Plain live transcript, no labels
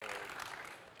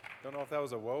Don't know if that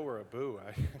was a whoa or a boo.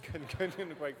 I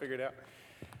couldn't quite figure it out.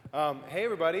 Hey,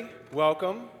 everybody.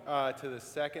 Welcome to the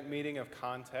second meeting of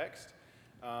Context.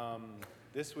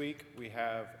 This week, we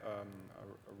have a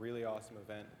really awesome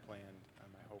event planned,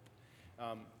 I hope.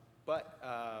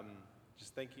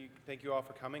 Just thank you all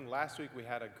for coming. Last week, we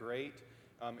had a great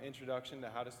introduction to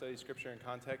how to study Scripture in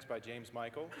context by James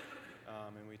Michael.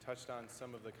 And we touched on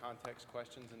some of the context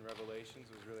questions and revelations.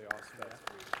 It was really awesome.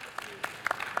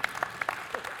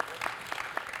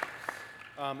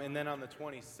 And then on the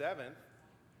 27th,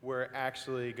 we're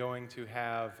actually going to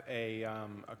have a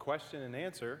question and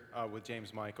answer with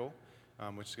James Michael,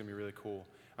 which is going to be really cool.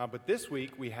 But this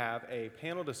week, we have a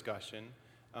panel discussion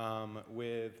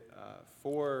with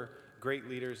four great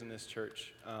leaders in this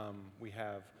church. We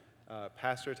have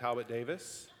Pastor Talbot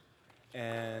Davis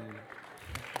and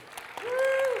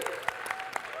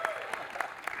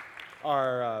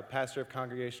our pastor of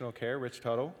Congregational Care, Rich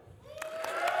Tuttle.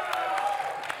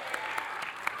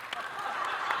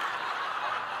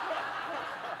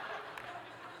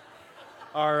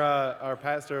 Our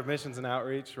pastor of Missions and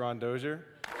Outreach, Ron Dozier.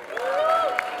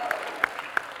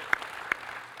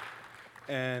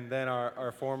 And then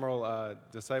our former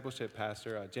discipleship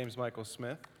pastor, James Michael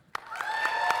Smith.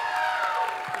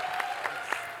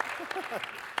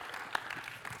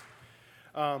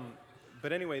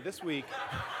 But anyway, this week...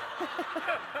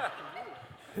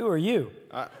 Who are you?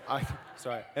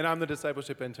 Sorry. And I'm the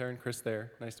discipleship intern, Chris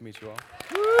Thayer. Nice to meet you all.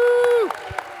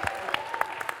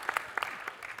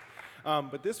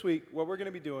 But this week, what we're going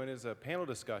to be doing is a panel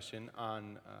discussion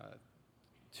on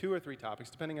 2 or 3 topics,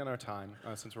 depending on our time,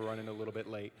 since we're running a little bit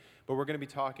late. But we're going to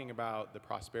be talking about the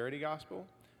prosperity gospel,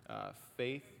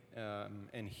 faith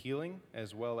and healing,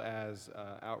 as well as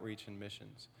outreach and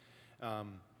missions.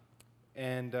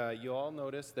 And you'll all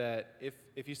notice that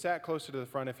if you sat closer to the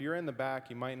front, if you're in the back,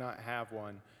 you might not have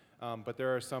one, but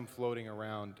there are some floating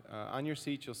around. On your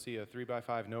seat, you'll see a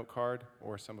 3x5 note card,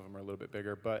 or some of them are a little bit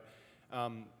bigger. But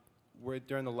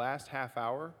during the last half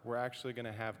hour, we're actually going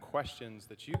to have questions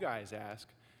that you guys ask,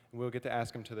 and we'll get to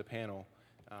ask them to the panel.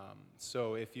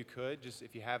 So if you could,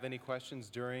 if you have any questions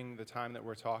during the time that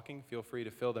we're talking, feel free to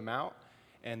fill them out.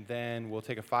 And then we'll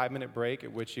take a 5-minute break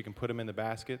at which you can put them in the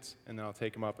baskets, and then I'll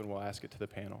take them up and we'll ask it to the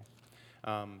panel.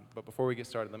 But before we get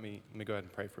started, let me go ahead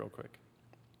and pray real quick.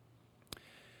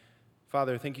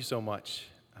 Father, thank you so much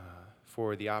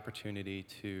for the opportunity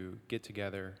to get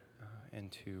together and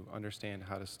to understand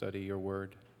how to study your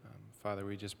word. Father,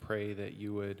 we just pray that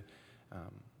you would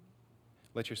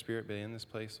let your spirit be in this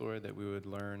place, Lord, that we would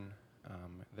learn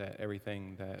that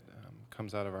everything that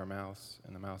comes out of our mouths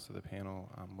and the mouths of the panel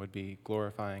would be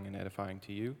glorifying and edifying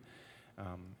to you,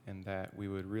 and that we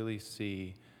would really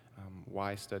see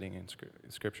why studying in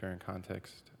Scripture and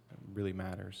context really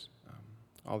matters.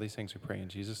 All these things we pray in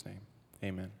Jesus' name.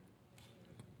 Amen.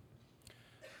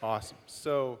 Awesome.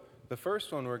 So the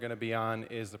first one we're going to be on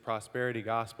is the prosperity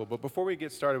gospel. But before we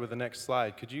get started with the next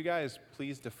slide, could you guys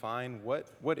please define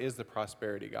what is the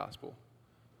prosperity gospel?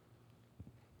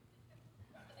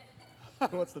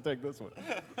 Who wants to take this one?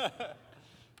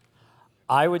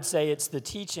 I would say it's the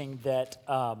teaching that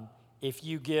if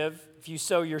you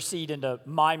sow your seed into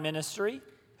my ministry,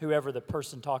 whoever the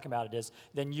person talking about it is,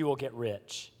 then you will get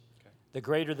rich. Okay. The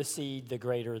greater the seed, the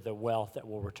greater the wealth that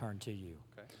will return to you.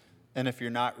 Okay. And if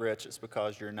you're not rich, it's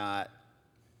because you're not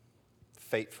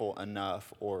faithful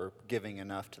enough or giving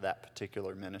enough to that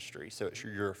particular ministry. So it's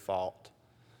your fault.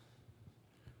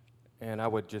 And I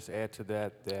would just add to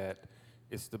that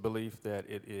it's the belief that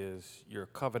it is your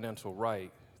covenantal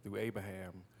right through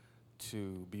Abraham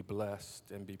to be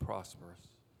blessed and be prosperous.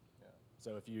 Yeah.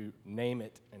 So if you name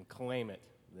it and claim it,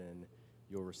 then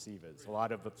you'll receive it. It's a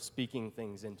lot of speaking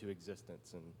things into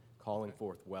existence and calling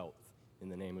forth wealth in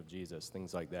the name of Jesus,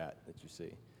 things like that you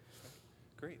see.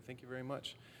 Great, thank you very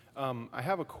much. I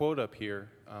have a quote up here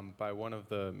by one of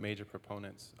the major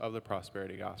proponents of the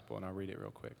prosperity gospel, and I'll read it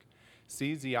real quick.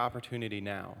 Seize the opportunity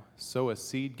now. Sow a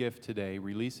seed gift today,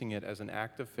 releasing it as an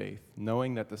act of faith,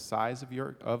 knowing that the size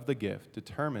of the gift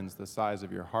determines the size of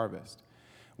your harvest.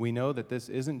 We know that this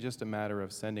isn't just a matter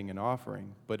of sending an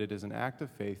offering, but it is an act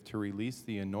of faith to release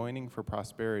the anointing for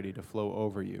prosperity to flow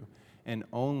over you, and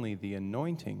only the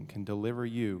anointing can deliver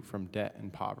you from debt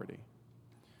and poverty.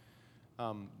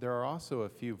 There are also a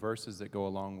few verses that go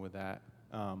along with that.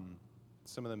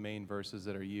 Some of the main verses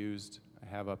that are used I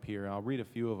have up here. I'll read a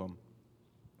few of them.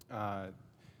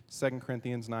 2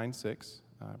 Corinthians 9:6.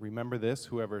 Remember this,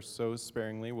 whoever sows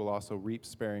sparingly will also reap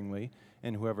sparingly,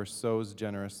 and whoever sows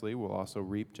generously will also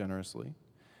reap generously.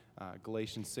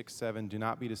 Galatians 6:7, do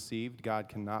not be deceived, God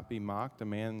cannot be mocked. A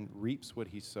man reaps what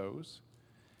he sows.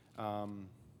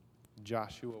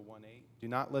 Joshua 1:8. Do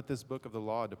not let this book of the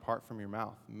law depart from your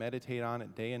mouth. Meditate on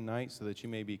it day and night so that you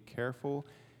may be careful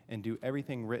and do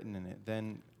everything written in it.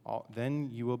 Then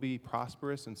you will be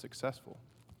prosperous and successful.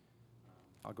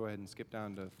 I'll go ahead and skip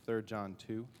down to 3 John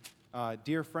 2.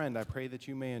 Dear friend, I pray that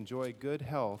you may enjoy good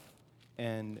health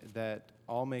and that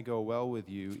all may go well with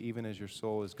you, even as your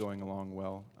soul is going along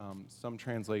well. Some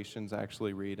translations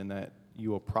actually read, and that you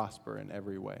will prosper in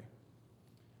every way.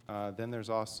 Then there's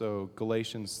also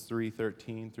Galatians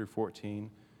 3:13 through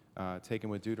 14, taken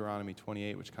with Deuteronomy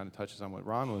 28, which kind of touches on what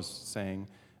Ron was saying.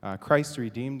 Christ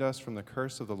redeemed us from the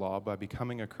curse of the law by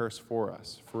becoming a curse for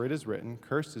us. For it is written,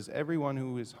 cursed is everyone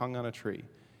who is hung on a tree.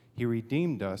 He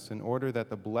redeemed us in order that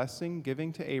the blessing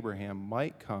given to Abraham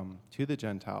might come to the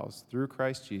Gentiles through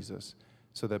Christ Jesus,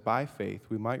 so that by faith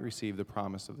we might receive the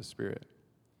promise of the Spirit.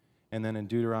 And then in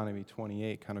Deuteronomy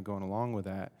 28, kind of going along with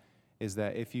that, is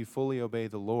that if you fully obey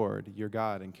the Lord your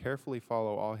God and carefully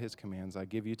follow all his commands I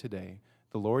give you today,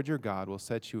 the Lord your God will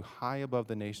set you high above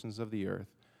the nations of the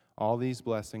earth. All these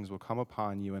blessings will come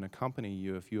upon you and accompany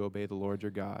you if you obey the Lord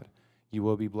your God. You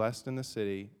will be blessed in the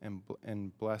city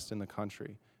and blessed in the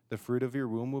country. The fruit of your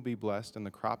womb will be blessed, and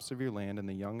the crops of your land, and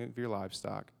the young of your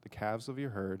livestock, the calves of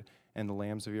your herd, and the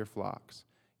lambs of your flocks.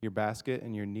 Your basket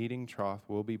and your kneading trough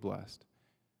will be blessed.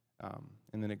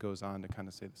 And then it goes on to kind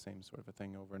of say the same sort of a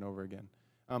thing over and over again.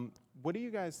 What do you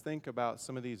guys think about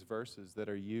some of these verses that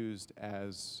are used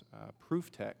as proof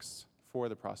texts for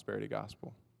the prosperity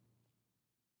gospel?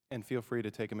 And feel free to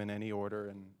take them in any order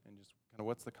and just kind of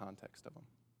what's the context of them.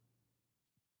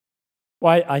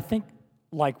 Well, I think,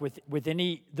 like with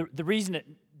any, the reason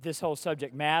this whole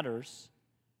subject matters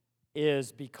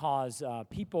is because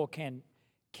people can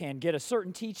get a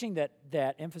certain teaching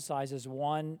that emphasizes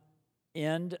one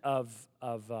end of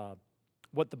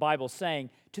what the Bible's saying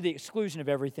to the exclusion of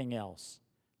everything else.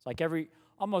 It's like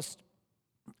almost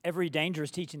every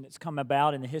dangerous teaching that's come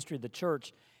about in the history of the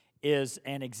church is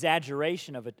an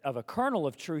exaggeration of a kernel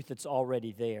of truth that's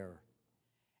already there.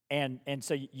 And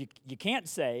so you can't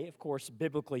say, of course,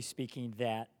 biblically speaking,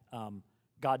 that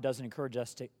God doesn't encourage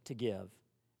us to give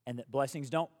and that blessings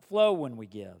don't flow when we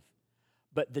give.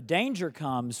 But the danger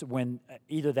comes when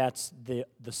either that's the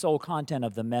sole content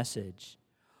of the message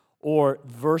or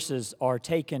verses are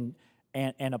taken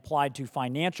and applied to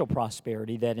financial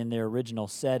prosperity that in their original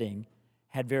setting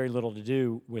had very little to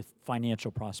do with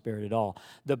financial prosperity at all.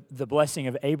 The blessing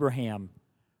of Abraham,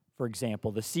 for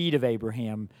example, the seed of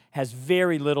Abraham, has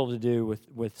very little to do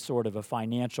with sort of a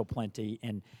financial plenty.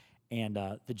 And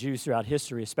the Jews throughout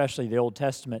history, especially the Old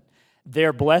Testament,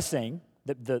 their blessing,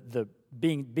 the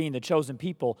being the chosen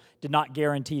people, did not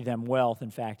guarantee them wealth.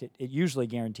 In fact, it usually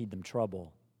guaranteed them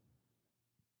trouble.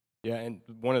 Yeah, and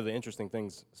one of the interesting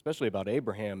things, especially about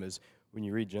Abraham, is when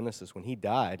you read Genesis, when he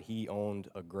died, he owned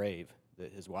a grave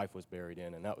that his wife was buried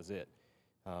in, and that was it.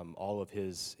 All of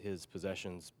his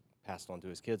possessions passed on to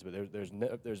his kids, but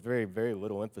there's very, very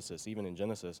little emphasis, even in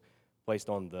Genesis, placed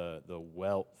on the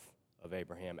wealth of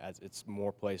Abraham, as it's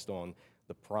more placed on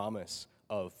the promise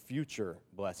of future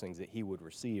blessings that he would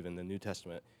receive, and the New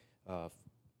Testament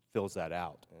fills that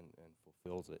out and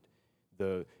fulfills it.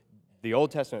 The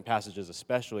Old Testament passages,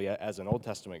 especially as an Old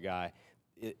Testament guy,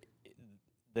 it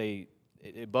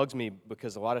bugs me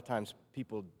because a lot of times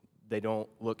people, they don't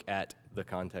look at the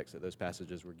context that those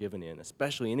passages were given in,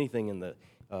 especially anything in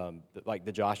like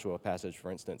the Joshua passage,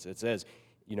 for instance. It says,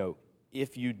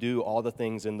 if you do all the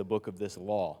things in the book of this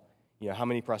law, how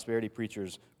many prosperity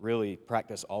preachers really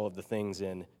practice all of the things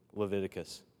in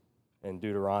Leviticus and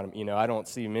Deuteronomy? I don't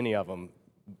see many of them,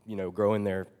 growing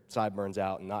their sideburns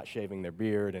out and not shaving their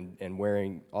beard and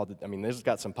wearing this has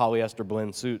got some polyester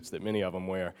blend suits that many of them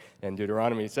wear. And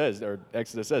Deuteronomy says, or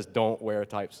Exodus says, don't wear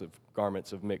types of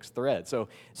garments of mixed thread. So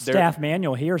Staff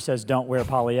manual here says don't wear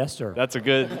polyester. That's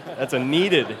a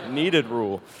needed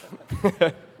rule.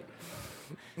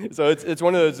 So it's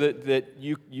one of those that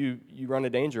you run a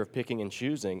danger of picking and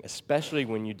choosing, especially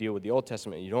when you deal with the Old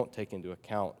Testament. You don't take into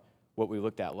account what we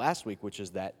looked at last week, which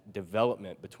is that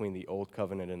development between the Old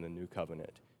Covenant and the New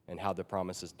Covenant, and how the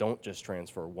promises don't just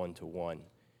transfer one to one.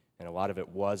 And a lot of it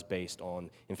was based on,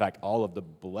 in fact, all of the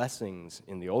blessings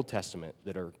in the Old Testament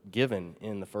that are given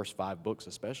in the first 5 books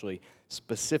especially,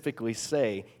 specifically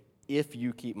say, if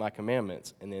you keep my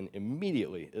commandments, and then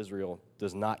immediately Israel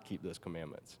does not keep those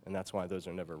commandments, and that's why those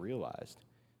are never realized.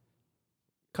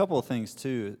 A couple of things,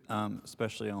 too,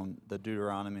 especially on the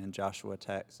Deuteronomy and Joshua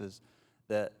texts, is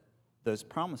that those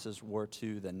promises were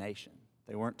to the nation.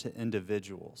 They weren't to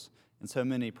individuals. And so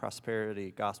many prosperity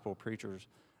gospel preachers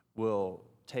will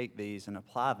take these and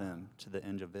apply them to the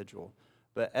individual.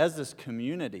 But as this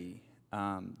community,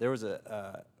 there was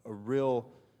a real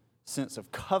sense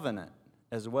of covenant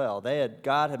as well.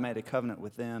 God had made a covenant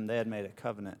with them. They had made a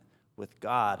covenant with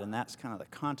God, and that's kind of the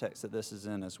context that this is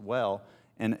in as well.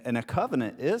 And a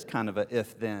covenant is kind of a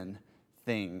if-then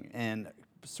thing, and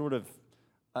sort of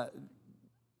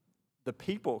the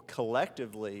people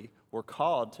collectively were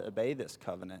called to obey this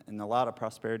covenant, and a lot of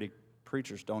prosperity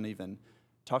preachers don't even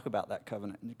talk about that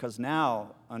covenant, because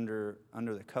now under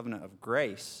the covenant of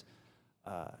grace,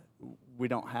 we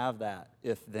don't have that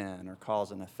if-then or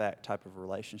cause and effect type of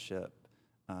relationship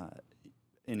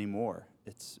anymore.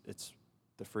 It's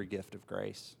the free gift of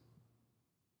grace.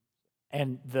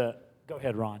 And go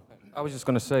ahead, Ron. I was just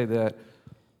going to say that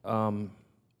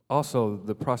also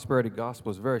the prosperity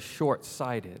gospel is very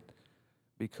short-sighted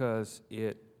because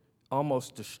it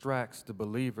almost distracts the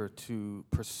believer to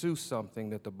pursue something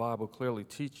that the Bible clearly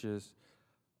teaches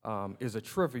is a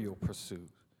trivial pursuit.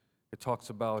 It talks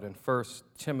about in 1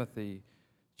 Timothy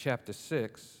chapter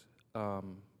 6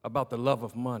 about the love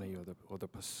of money or the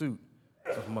pursuit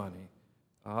of money.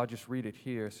 I'll just read it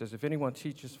here. It says, if anyone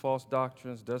teaches false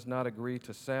doctrines, does not agree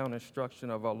to sound instruction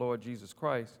of our Lord Jesus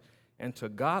Christ, and to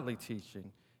godly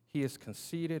teaching, he is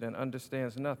conceited and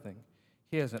understands nothing.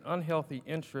 He has an unhealthy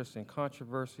interest in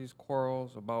controversies,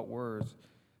 quarrels about words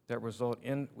that result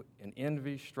in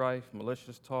envy, strife,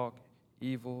 malicious talk,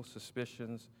 evil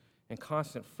suspicions, and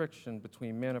constant friction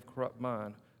between men of corrupt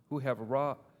mind who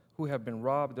have been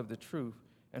robbed of the truth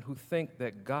and who think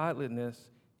that godliness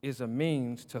is a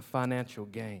means to financial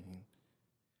gain.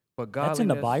 But godliness, That's in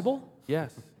the Bible?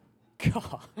 Yes.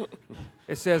 God.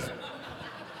 It says,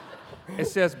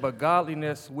 but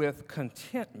godliness with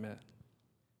contentment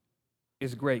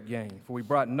is great gain. For we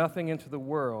brought nothing into the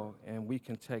world, and we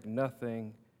can take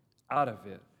nothing out of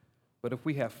it. But if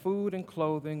we have food and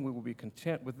clothing, we will be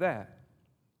content with that.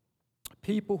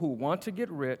 People who want to get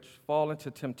rich fall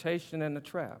into temptation and the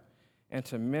trap, and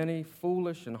to many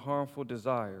foolish and harmful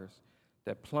desires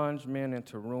that plunge men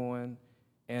into ruin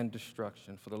and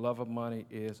destruction. For the love of money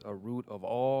is a root of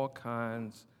all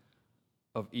kinds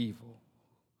of evil.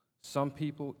 Some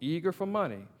people, eager for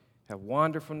money, have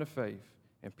wandered from the faith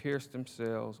and pierced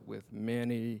themselves with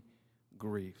many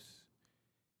griefs.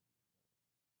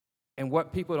 And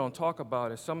what people don't talk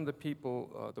about is some of the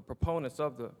people, the proponents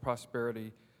of the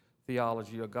prosperity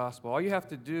theology or gospel, all you have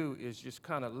to do is just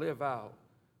kind of live out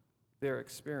their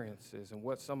experiences and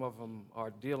what some of them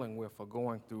are dealing with or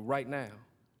going through right now.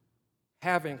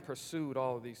 Having pursued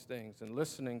all of these things and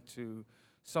listening to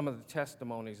some of the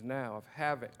testimonies now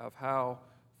of how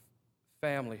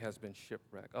family has been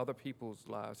shipwrecked, other people's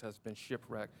lives has been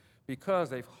shipwrecked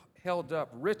because they've held up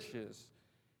riches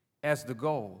as the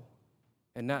goal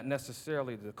and not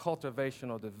necessarily the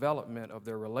cultivation or development of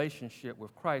their relationship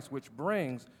with Christ, which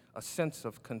brings a sense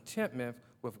of contentment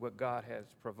with what God has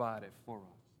provided for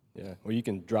us. Yeah, well, you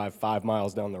can drive 5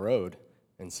 miles down the road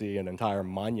and see an entire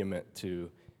monument to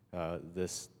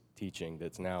this teaching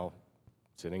that's now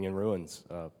sitting in ruins.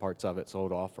 Parts of it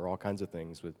sold off for all kinds of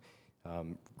things. With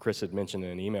Chris had mentioned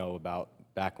in an email about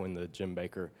back when the Jim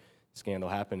Bakker scandal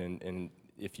happened, and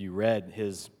if you read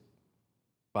his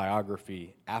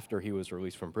biography after he was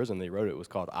released from prison, they wrote it was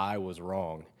called "I Was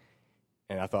Wrong,"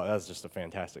 and I thought that was just a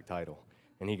fantastic title.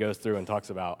 And he goes through and talks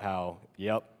about how,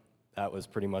 yep, that was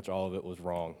pretty much all of it was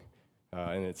wrong.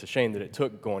 And it's a shame that it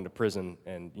took going to prison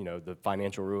and, you know, the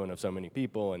financial ruin of so many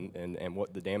people and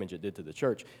what the damage it did to the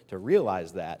church to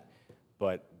realize that.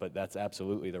 But that's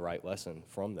absolutely the right lesson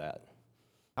from that.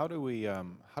 How do we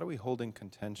hold in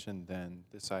contention then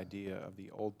this idea of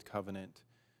the old covenant,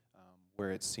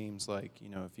 where it seems like, you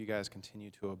know, if you guys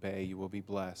continue to obey, you will be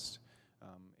blessed.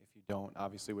 If you don't,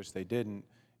 obviously, which they didn't,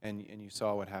 and you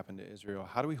saw what happened to Israel.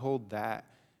 How do we hold that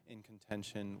in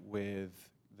contention with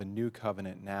the new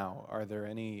covenant now? Are there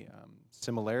any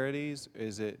similarities?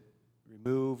 Is it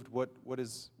removed? What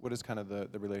is kind of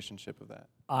the relationship of that?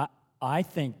 I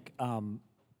think,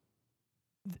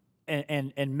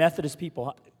 and Methodist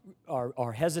people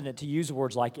are hesitant to use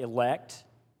words like elect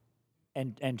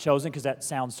and chosen, because that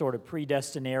sounds sort of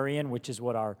predestinarian, which is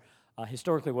what our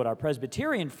historically what our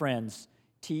Presbyterian friends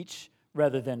teach,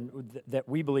 rather than that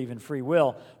we believe in free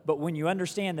will. But when you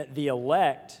understand that the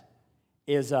elect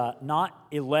is not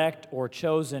elect or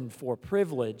chosen for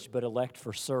privilege, but elect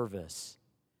for service.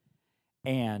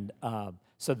 And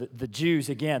so the Jews,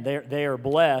 again, they are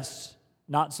blessed,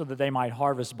 not so that they might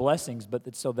harvest blessings, but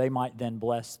that so they might then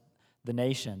bless the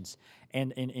nations.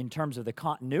 And in terms of the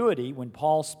continuity, when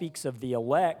Paul speaks of the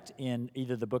elect in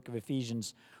either the book of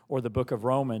Ephesians or the book of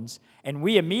Romans, and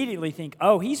we immediately think,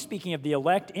 oh, he's speaking of the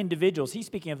elect individuals. He's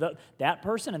speaking of that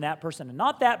person, and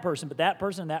not that person, but that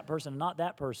person, and that person, and not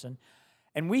that person.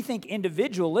 And we think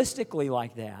individualistically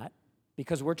like that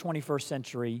because we're 21st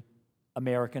century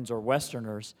Americans or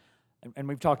Westerners, and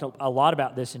we've talked a lot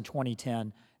about this in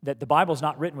 2010, that the Bible's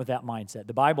not written with that mindset.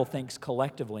 The Bible thinks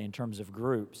collectively in terms of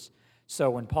groups. So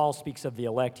when Paul speaks of the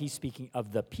elect, he's speaking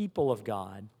of the people of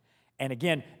God. And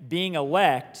again, being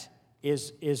elect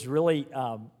is really,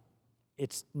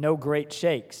 it's no great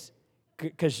shakes,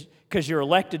 because you're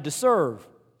elected to serve,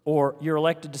 or you're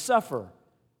elected to suffer,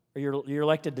 or you're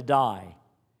elected to die.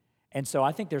 And so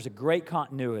I think there's a great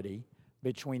continuity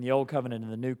between the Old Covenant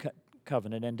and the New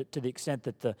Covenant, and to the extent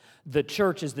that the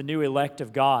church is the new elect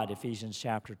of God, Ephesians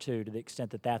chapter 2, to the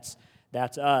extent that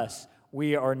that's us.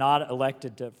 We are not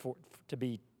elected to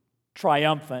be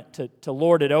triumphant, to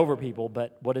lord it over people,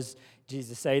 but what does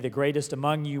Jesus say? The greatest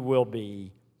among you will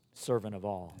be servant of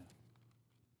all.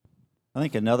 I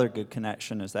think another good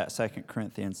connection is that 2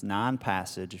 Corinthians 9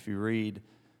 passage. If you read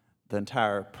the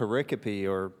entire pericope,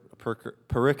 or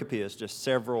pericope is just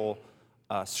several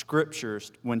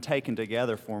scriptures, when taken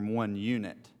together, form one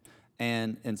unit.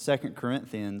 And in 2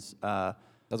 Corinthians... That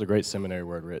was a great seminary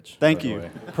word, Rich. Thank you.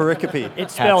 Pericope.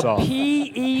 It's Hats spelled off.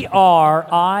 Pericope.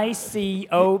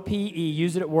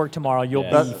 Use it at work tomorrow. You'll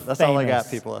be That's all I got, famous.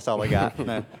 people. That's all I got.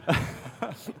 No.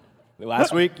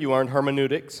 Last week, you learned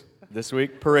hermeneutics. This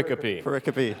week, pericope.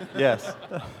 Pericope, yes.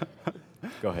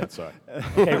 Go ahead, sorry.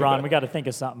 Okay, Ron, we got to think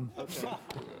of something.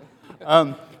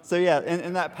 So yeah,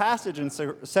 in that passage in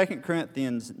 2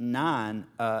 Corinthians 9,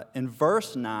 in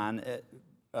verse 9,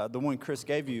 the one Chris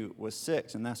gave you was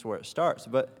 6, and that's where it starts.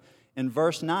 But in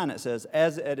verse 9 it says,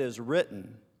 as it is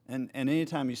written. And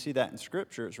anytime you see that in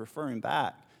Scripture, it's referring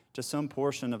back to some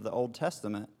portion of the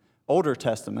Older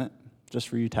Testament, just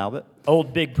for you, Talbot.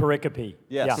 Old big pericope.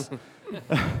 Yes.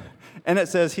 Yeah. And it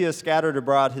says, he has scattered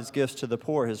abroad his gifts to the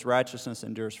poor. His righteousness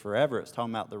endures forever. It's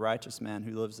talking about the righteous man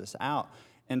who lives this out.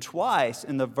 And twice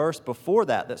in the verse before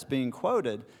that that's being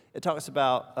quoted, it talks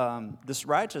about this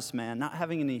righteous man not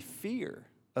having any fear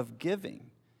of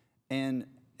giving and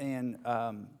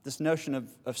this notion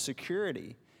of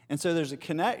security. And so there's a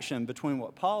connection between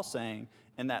what Paul's saying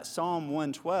and that Psalm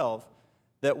 112,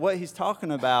 that what he's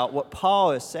talking about, what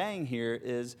Paul is saying here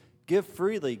is give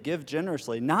freely, give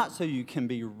generously, not so you can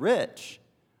be rich,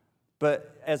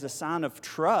 but as a sign of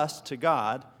trust to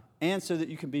God, and so that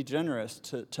you can be generous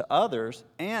to others,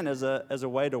 and as a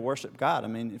way to worship God. I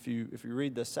mean, if you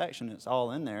read this section, it's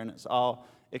all in there, and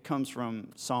it comes from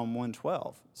Psalm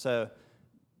 112. So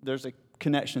there's a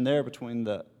connection there between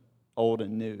the old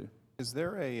and new. Is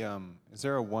there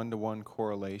a one-to-one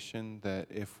correlation that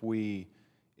if we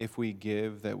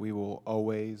give, that we will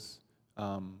always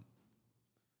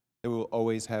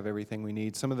have everything we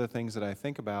need? Some of the things that I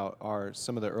think about are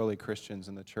some of the early Christians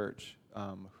in the church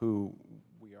who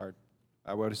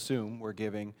I would assume, were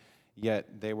giving,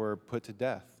 yet they were put to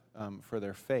death for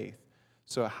their faith.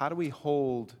 So how do we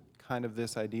hold kind of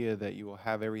this idea that you will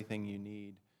have everything you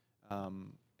need,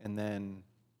 and then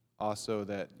also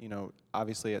that,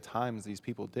 obviously at times these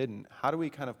people didn't. How do we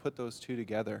kind of put those two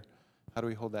together? How do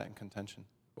we hold that in contention?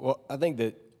 Well, I think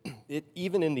that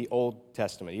even in the Old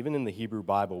Testament, even in the Hebrew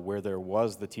Bible, where there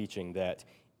was the teaching that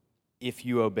if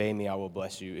you obey me, I will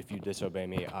bless you. If you disobey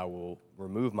me, I will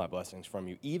remove my blessings from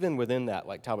you. Even within that,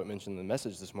 like Talbot mentioned in the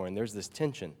message this morning, there's this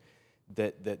tension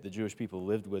that the Jewish people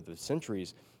lived with for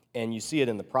centuries. And you see it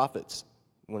in the prophets.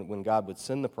 When God would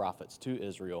send the prophets to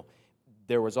Israel,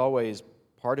 there was always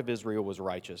part of Israel was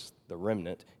righteous, the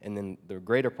remnant, and then the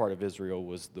greater part of Israel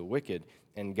was the wicked.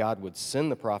 And God would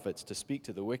send the prophets to speak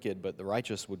to the wicked, but the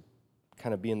righteous would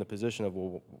kind of be in the position of,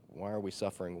 well, why are we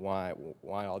suffering? Why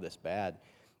all this bad?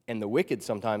 And the wicked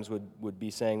sometimes would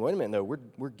be saying, wait a minute, no,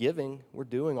 we're giving, we're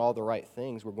doing all the right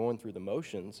things, we're going through the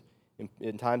motions.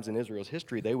 In times in Israel's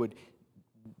history, they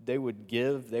would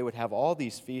give, they would have all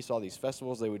these feasts, all these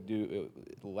festivals, they would do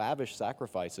lavish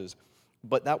sacrifices,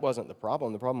 but that wasn't the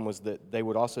problem. The problem was that they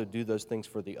would also do those things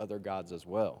for the other gods as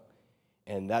well.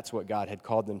 And that's what God had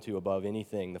called them to above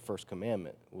anything. The first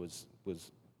commandment was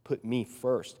put me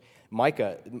first.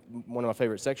 Micah, one of my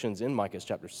favorite sections in Micah is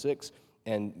chapter 6,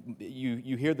 and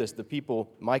you hear this, the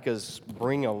people, Micah's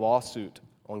bringing a lawsuit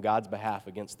on God's behalf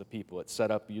against the people. It's set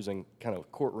up using kind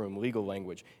of courtroom legal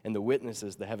language, and the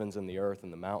witnesses, the heavens and the earth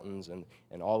and the mountains and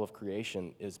all of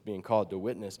creation is being called to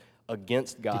witness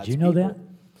against God's people. Did you know that?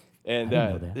 And I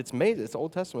didn't know that. it's amazing. It's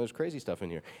Old Testament. There's crazy stuff in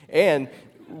here. And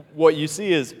what you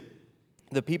see is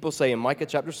the people say in Micah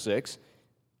chapter 6,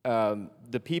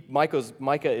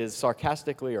 Micah is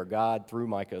sarcastically, or God through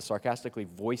Micah, is sarcastically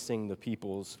voicing the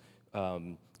people's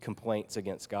complaints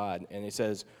against God. And he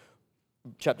says,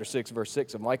 chapter 6, verse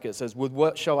 6 of Micah, it says, with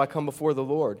what shall I come before the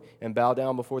Lord and bow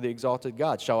down before the exalted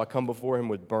God? Shall I come before him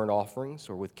with burnt offerings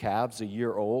or with calves a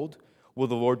year old? Will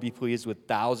the Lord be pleased with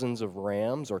thousands of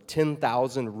rams or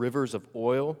 10,000 rivers of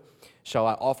oil? Shall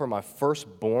I offer my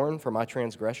firstborn for my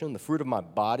transgression, the fruit of my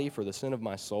body for the sin of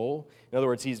my soul? In other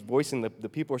words, he's voicing, the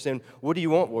people are saying, what do you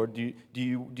want, Lord? Do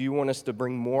you want us to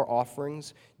bring more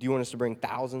offerings? Do you want us to bring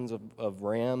thousands of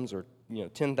rams or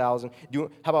 10,000? How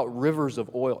about rivers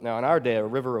of oil? Now, in our day, a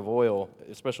river of oil,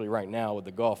 especially right now with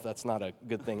the Gulf, that's not a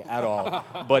good thing at all.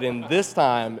 But in this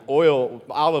time, oil,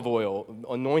 olive oil,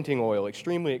 anointing oil,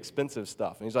 extremely expensive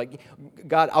stuff. And he's like,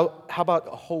 God, how about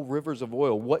whole rivers of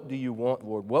oil? What do you want,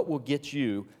 Lord? What will get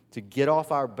you to get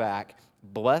off our back,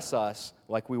 bless us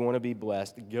like we want to be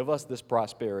blessed, give us this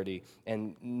prosperity,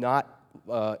 and not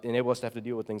enable us to have to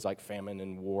deal with things like famine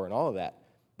and war and all of that?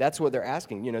 That's what they're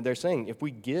asking. They're saying, if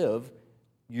we give,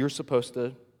 you're supposed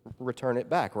to return it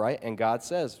back, right? And God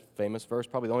says, famous verse,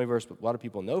 probably the only verse a lot of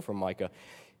people know from Micah,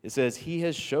 it says, He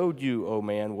has showed you, O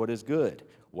man, what is good.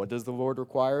 What does the Lord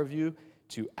require of you?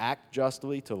 To act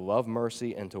justly, to love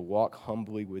mercy, and to walk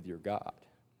humbly with your God.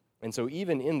 And so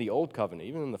even in the Old Covenant,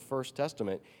 even in the First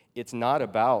Testament, it's not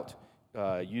about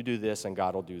you do this and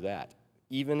God will do that.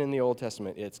 Even in the Old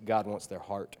Testament, it's God wants their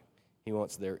heart. He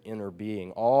wants their inner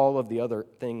being. All of the other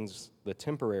things, the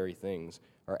temporary things,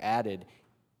 are added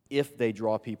if they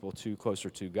draw people closer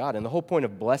to God. And the whole point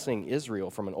of blessing Israel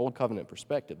from an Old Covenant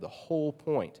perspective, the whole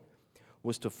point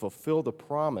was to fulfill the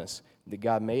promise that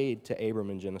God made to Abram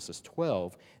in Genesis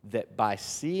 12, that by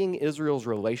seeing Israel's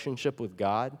relationship with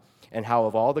God and how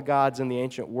of all the gods in the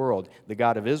ancient world, the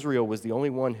God of Israel was the only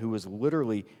one who was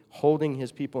literally holding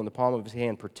his people in the palm of his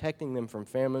hand, protecting them from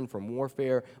famine, from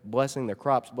warfare, blessing their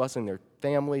crops, blessing their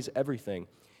families, everything,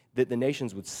 that the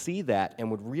nations would see that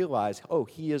and would realize, oh,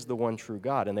 he is the one true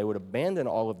God, and they would abandon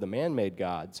all of the man-made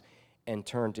gods and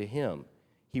turn to him.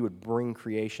 He would bring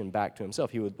creation back to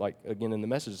himself. He would, like, again in the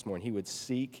message this morning, he would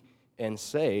seek and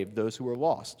save those who were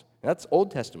lost. That's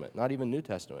Old Testament, not even New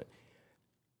Testament.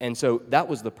 And so that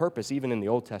was the purpose, even in the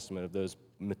Old Testament, of those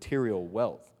material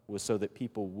wealth, was so that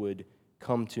people would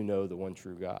come to know the one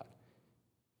true God.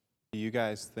 Do you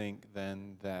guys think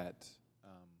then that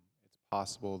it's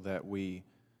possible that we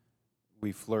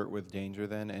flirt with danger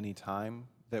then any time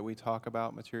that we talk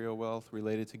about material wealth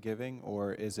related to giving,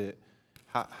 or is it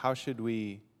how should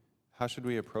we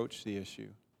approach the issue,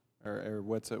 or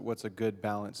what's a good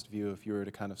balanced view if you were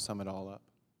to kind of sum it all up?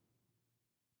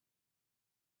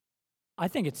 I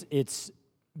think it's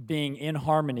being in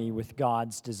harmony with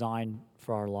God's design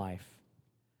for our life.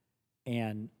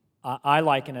 And I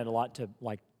liken it a lot to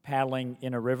like paddling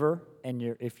in a river, and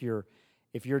if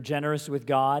you're generous with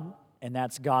God, and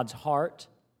that's God's heart,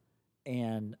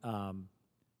 and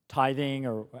tithing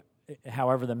or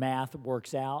however the math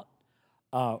works out,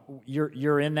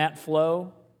 you're in that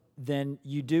flow, then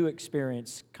you do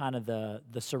experience kind of the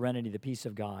serenity, the peace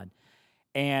of God.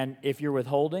 And if you're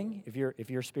withholding, if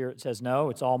your spirit says, no,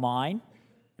 it's all mine,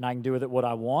 and I can do with it what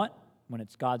I want, when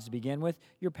it's God's to begin with,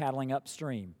 you're paddling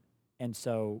upstream. And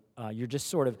so you're just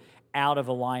sort of out of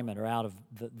alignment or out of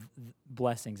the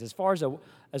blessings. As far as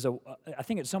I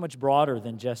think it's so much broader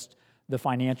than just the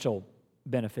financial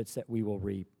benefits that we will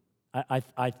reap.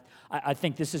 I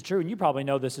think this is true, and you probably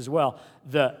know this as well.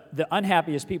 The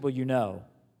unhappiest people you know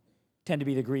tend to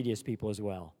be the greediest people as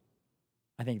well.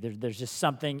 I think there's just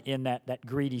something in that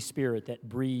greedy spirit that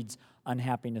breeds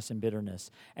unhappiness and bitterness.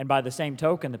 And by the same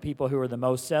token, the people who are the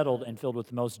most settled and filled with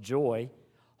the most joy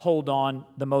hold on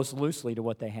the most loosely to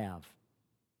what they have.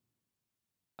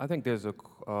 I think there's a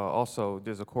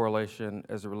correlation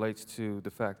as it relates to the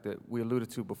fact that we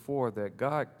alluded to before, that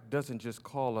God doesn't just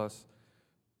call us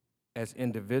as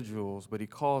individuals, but he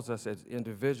calls us as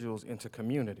individuals into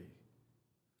community.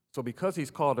 So because he's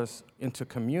called us into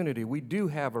community, we do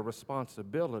have a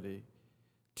responsibility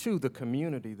to the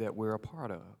community that we're a part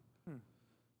of.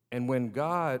 And when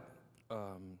God,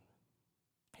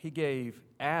 he gave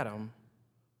Adam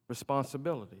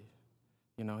responsibility.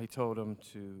 He told him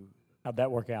to... How'd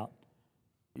that work out?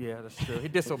 Yeah, that's true. He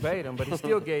disobeyed him, but he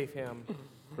still gave him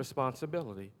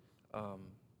responsibility.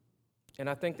 And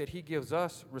I think that he gives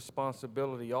us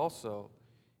responsibility also,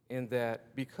 in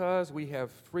that because we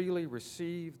have freely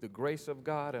received the grace of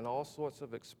God in all sorts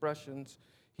of expressions,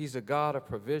 he's a God of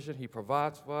provision. He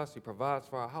provides for us. He provides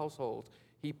for our households.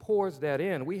 He pours that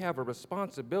in. We have a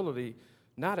responsibility,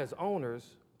 not as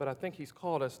owners, but I think he's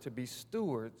called us to be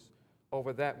stewards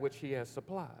over that which he has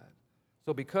supplied.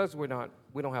 So because we don't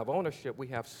have ownership, we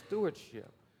have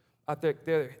stewardship. I think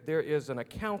there is an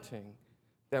accounting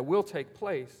that will take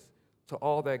place to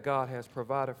all that God has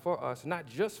provided for us, not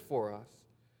just for us,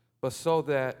 but so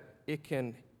that it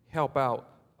can help out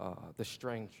the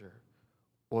stranger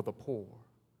or the poor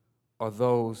or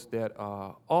those that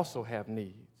also have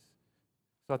needs.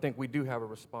 So I think we do have a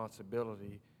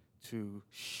responsibility to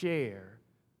share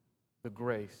the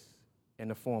grace in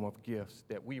the form of gifts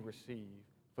that we receive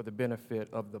for the benefit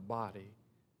of the body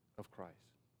of Christ.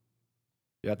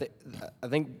 Yeah, I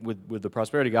think with the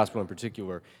prosperity gospel in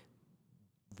particular,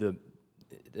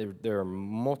 there are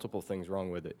multiple things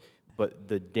wrong with it, but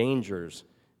the dangers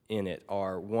in it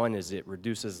are, one is it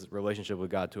reduces relationship with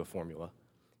God to a formula.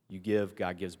 You give,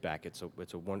 God gives back. It's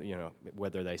a one,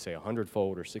 whether they say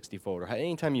 100-fold or 60-fold, or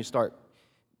anytime you start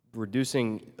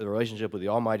reducing the relationship with the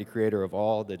Almighty Creator of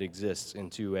all that exists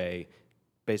into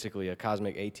basically a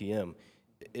cosmic ATM,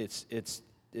 it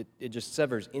just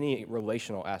severs any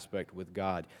relational aspect with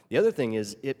God. The other thing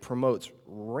is it promotes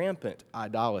rampant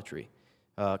idolatry.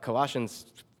 Colossians,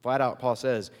 flat out, Paul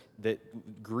says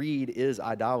that greed is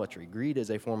idolatry. Greed is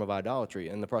a form of idolatry.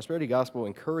 And the prosperity gospel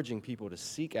encouraging people to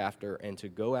seek after and to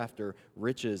go after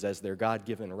riches as their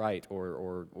God-given right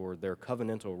or their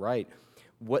covenantal right,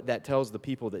 what that tells the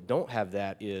people that don't have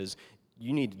that is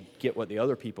you need to get what the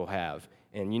other people have,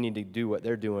 and you need to do what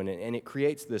they're doing. And it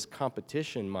creates this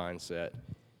competition mindset.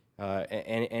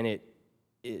 And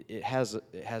it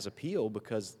has appeal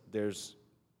because there's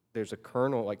a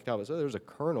kernel, like Calvin said, there's a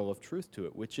kernel of truth to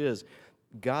it, which is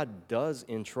God does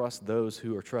entrust those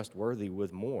who are trustworthy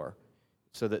with more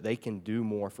so that they can do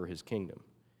more for his kingdom,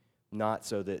 not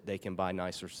so that they can buy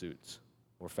nicer suits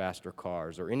or faster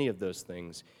cars or any of those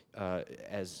things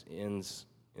as ends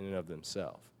in and of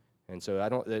themselves. And so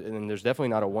and there's definitely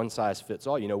not a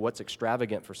one-size-fits-all. What's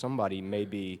extravagant for somebody may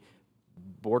be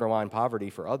borderline poverty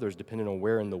for others, depending on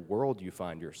where in the world you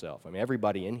find yourself. I mean,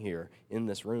 everybody in here, in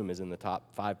this room, is in the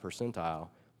top 5 percentile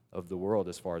of the world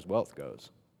as far as wealth goes.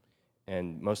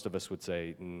 And most of us would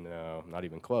say, no, not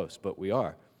even close, but we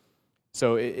are.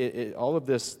 So all of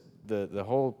this, the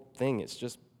whole thing, it's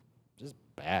just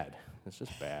bad. It's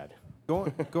just bad.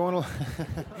 Going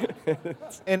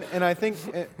and I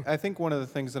think one of the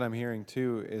things that I'm hearing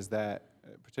too is that,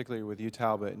 particularly with you,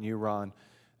 Talbot, and you, Ron,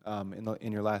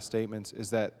 in your last statements,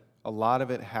 is that a lot of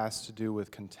it has to do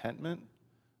with contentment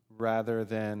rather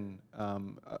than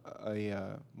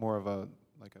more of a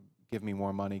give me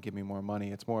more money, give me more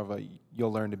money. It's more of a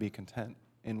you'll learn to be content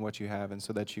in what you have and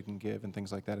so that you can give and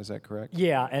things like that. Is that correct?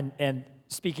 Yeah, and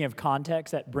speaking of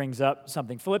context, that brings up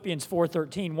something. Philippians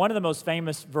 4:13, one of the most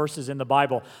famous verses in the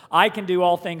Bible. I can do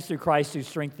all things through Christ who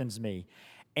strengthens me.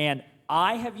 And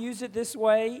I have used it this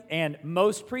way, and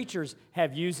most preachers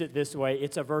have used it this way.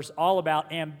 It's a verse all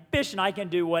about ambition. I can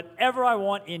do whatever I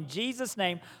want in Jesus'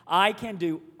 name. I can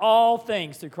do all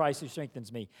things through Christ who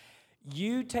strengthens me.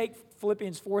 You take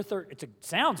Philippians 4:13, it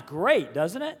sounds great,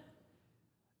 doesn't it?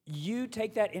 You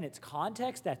take that in its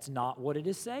context, that's not what it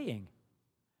is saying.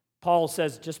 Paul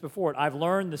says just before it, I've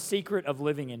learned the secret of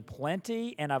living in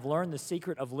plenty, and I've learned the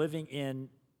secret of living in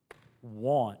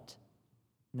want,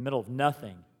 in the middle of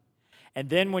nothing. And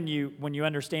then when you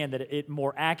understand that it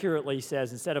more accurately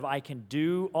says, instead of I can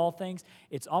do all things,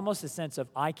 it's almost a sense of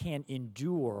I can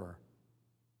endure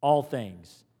all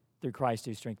things through Christ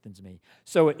who strengthens me.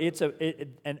 So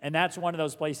and that's one of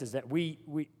those places that we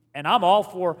and I'm all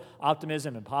for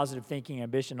optimism and positive thinking,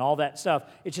 ambition, all that stuff.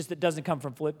 It's just it doesn't come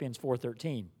from Philippians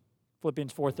 4:13.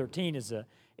 Philippians 4:13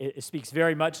 it speaks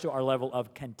very much to our level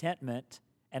of contentment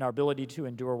and our ability to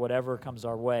endure whatever comes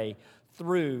our way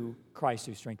through Christ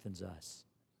who strengthens us.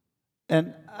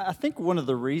 And I think one of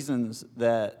the reasons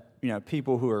that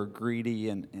people who are greedy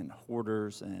and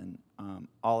hoarders and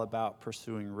all about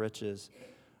pursuing riches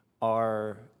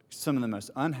are some of the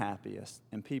most unhappiest,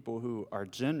 and people who are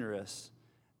generous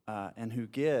and who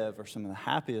give are some of the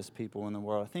happiest people in the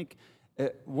world. I think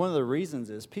one of the reasons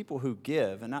is people who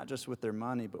give, and not just with their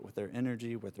money, but with their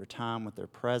energy, with their time, with their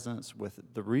presence, with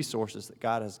the resources that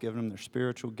God has given them, their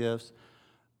spiritual gifts.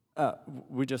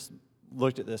 We just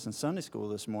looked at this in Sunday school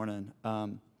this morning.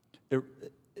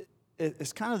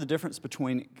 It's kind of the difference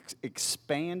between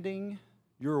expanding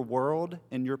your world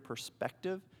and your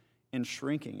perspective and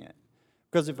shrinking it.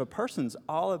 Because if a person's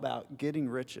all about getting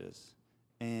riches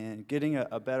and getting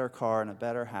a better car and a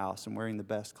better house and wearing the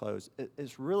best clothes,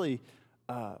 it's really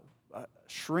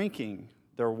shrinking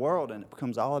their world, and it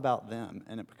becomes all about them,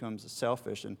 and it becomes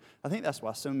selfish. And I think that's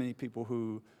why so many people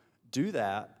who do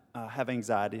that have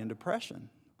anxiety and depression,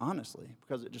 honestly,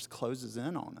 because it just closes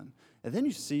in on them. And then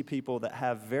you see people that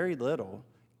have very little,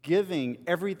 giving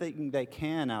everything they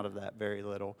can out of that very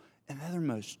little, and they're the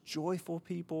most joyful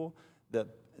people, the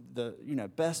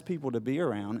best people to be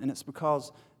around, and it's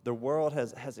because the world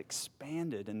has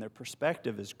expanded and their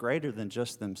perspective is greater than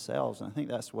just themselves. And I think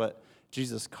that's what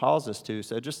Jesus calls us to.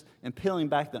 So just in peeling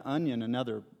back the onion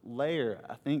another layer,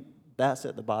 I think that's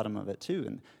at the bottom of it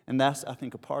too. And that's, I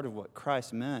think, a part of what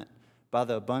Christ meant by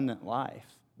the abundant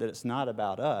life. that it's not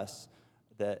about us,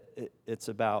 that it's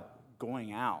about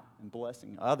going out and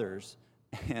blessing others.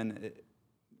 And,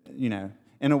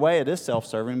 in a way it is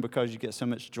self-serving because you get so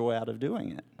much joy out of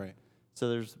doing it. Right. So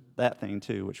there's that thing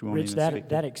too, which we won't Rich, even speak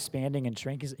to. that expanding and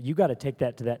shrinking, you got to take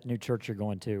that to that new church you're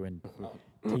going to and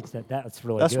teach that. That's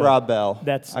really That's good. Rob Bell.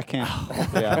 That's I can't.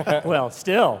 Yeah. well,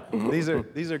 still. These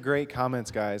are great comments,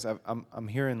 guys. I'm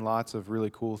hearing lots of really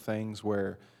cool things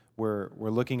where we're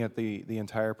looking at the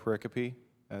entire pericope,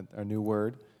 our new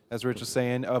word, as Rich was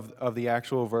saying, of the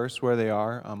actual verse where they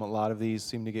are. A lot of these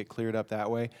seem to get cleared up that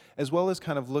way, as well as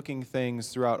kind of looking things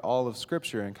throughout all of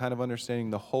Scripture and kind of understanding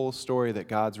the whole story that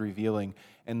God's revealing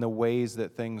and the ways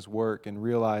that things work, and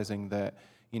realizing that,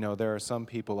 there are some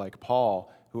people like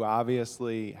Paul who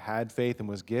obviously had faith and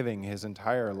was giving his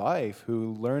entire life,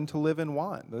 who learned to live in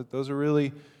want. Those are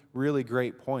really, really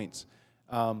great points.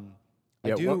 One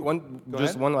Go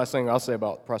ahead. last thing I'll say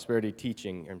about prosperity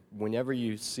teaching. And whenever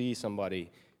you see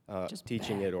somebody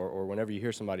teaching it, or whenever you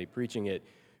hear somebody preaching it,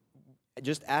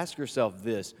 just ask yourself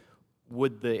this: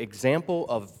 would the example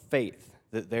of faith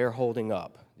that they're holding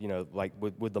up,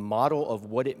 would the model of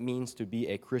what it means to be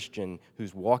a Christian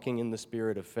who's walking in the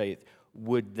spirit of faith,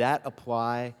 would that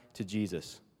apply to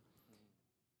Jesus?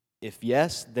 If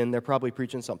yes, then they're probably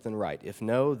preaching something right. If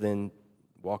no, then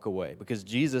walk away, because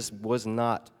Jesus was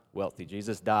not wealthy.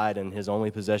 Jesus died, and his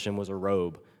only possession was a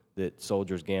robe that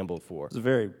soldiers gambled for. It's a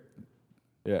very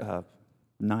Yeah,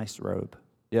 nice robe.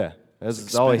 yeah.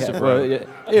 That's all he had. Well,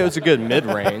 it was a good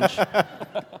mid-range.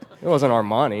 It wasn't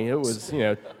Armani. It was,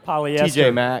 Polyester.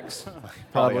 TJ Maxx,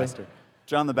 probably. Polyester.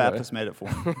 John the Baptist made it for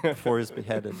him before he was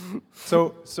beheaded.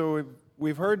 So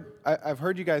I've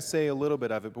heard you guys say a little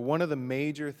bit of it, but one of the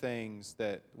major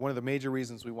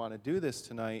reasons we want to do this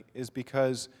tonight is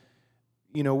because,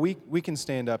 we can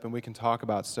stand up and we can talk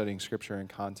about studying Scripture in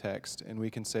context, and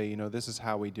we can say, this is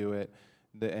how we do it,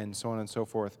 and so on and so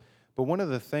forth. But one of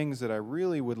the things that I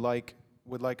really would like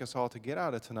us all to get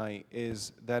out of tonight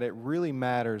is that it really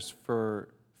matters for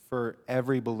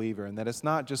every believer, and that it's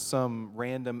not just some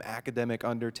random academic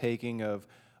undertaking of,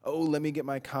 oh, let me get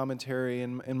my commentary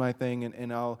and my thing,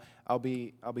 and I'll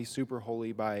be super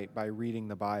holy by reading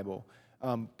the Bible.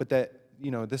 But that,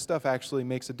 this stuff actually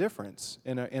makes a difference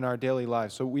in our daily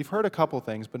lives. So we've heard a couple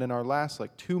things, but in our last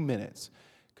 2 minutes,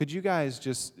 could you guys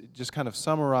just kind of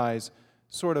summarize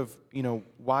sort of,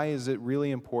 why is it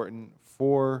really important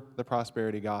for the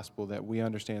prosperity gospel that we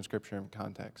understand Scripture in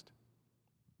context?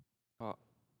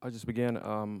 I'll just begin.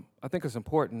 I think it's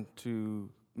important to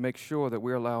make sure that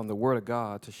we're allowing the Word of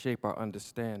God to shape our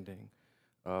understanding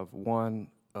of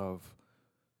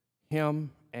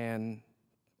Him and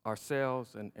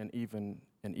ourselves and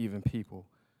even people.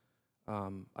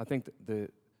 I think the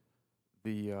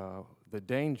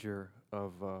danger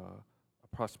of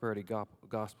prosperity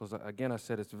gospels, again, I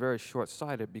said it's very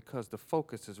short-sighted because the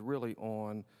focus is really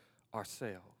on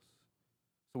ourselves.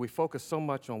 So we focus so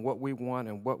much on what we want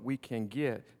and what we can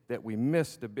get that we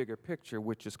miss the bigger picture,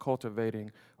 which is cultivating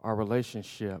our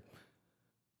relationship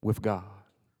with God.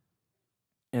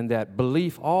 And that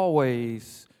belief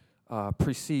always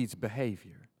precedes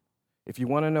behavior. If you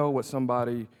want to know what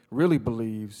somebody really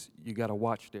believes, you got to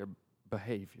watch their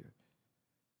behavior.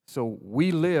 So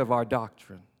we live our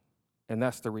doctrine, and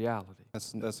that's the reality.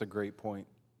 That's a great point.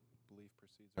 Belief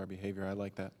precedes our behavior. I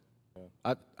like that.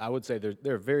 I would say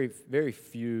there are very, very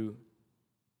few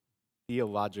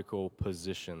theological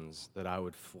positions that I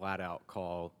would flat out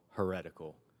call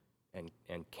heretical and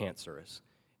cancerous.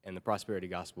 And the prosperity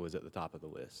gospel is at the top of the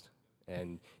list.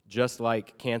 And just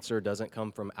like cancer doesn't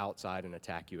come from outside and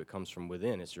attack you, it comes from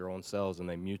within. It's your own cells, and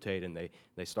they mutate, and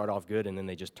they start off good, and then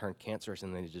they just turn cancerous,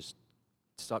 and they just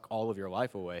suck all of your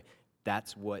life away.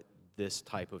 That's what this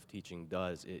type of teaching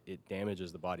does. It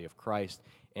damages the body of Christ,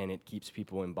 and it keeps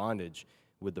people in bondage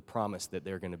with the promise that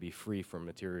they're going to be free from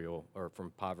material or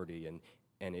from poverty,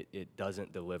 and it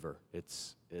doesn't deliver. It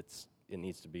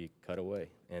needs to be cut away.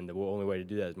 And the only way to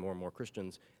do that is more and more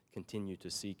Christians continue to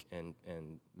seek and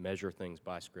measure things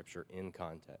by Scripture in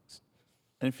context.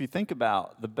 And if you think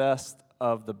about the best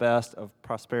of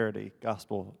prosperity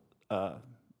gospel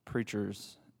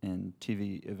preachers and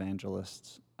TV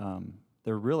evangelists,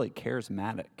 they're really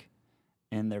charismatic,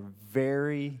 and they're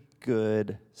very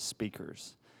good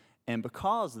speakers. And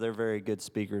because they're very good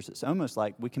speakers, it's almost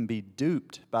like we can be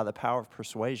duped by the power of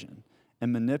persuasion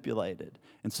and manipulated.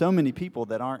 And so many people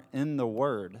that aren't in the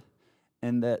Word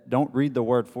and that don't read the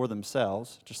Word for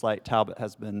themselves, just like Talbot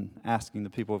has been asking the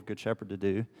people of Good Shepherd to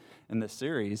do in this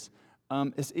series,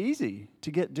 it's easy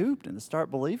to get duped and to start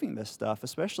believing this stuff,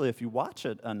 especially if you watch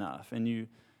it enough and you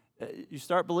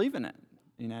start believing it.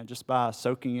 just by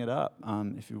soaking it up,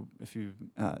 if you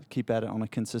keep at it on a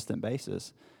consistent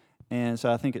basis. And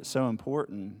so I think it's so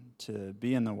important to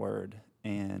be in the Word.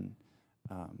 And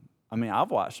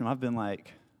I've watched them. I've been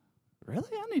like, really?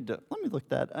 Let me look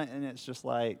that. And it's just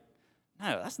like,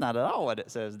 no, that's not at all what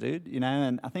it says, dude.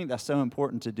 And I think that's so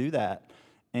important to do that.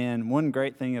 And one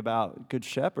great thing about Good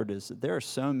Shepherd is that there are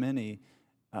so many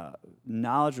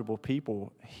knowledgeable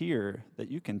people here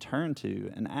that you can turn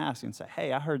to and ask and say,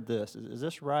 hey, I heard this. Is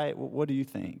this right? What do you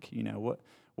think?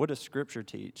 What does Scripture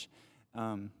teach?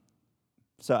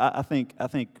 So I think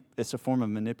it's a form of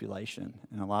manipulation,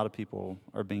 and a lot of people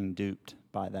are being duped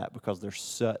by that because they're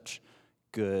such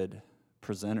good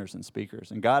presenters and speakers,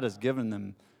 and God has given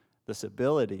them this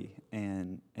ability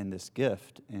and this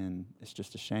gift, and it's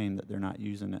just a shame that they're not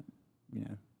using it,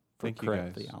 for Thank you,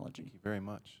 correct guys. theology. Thank you very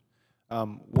much.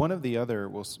 One of the other,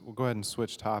 we'll go ahead and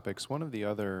switch topics. One of the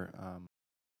other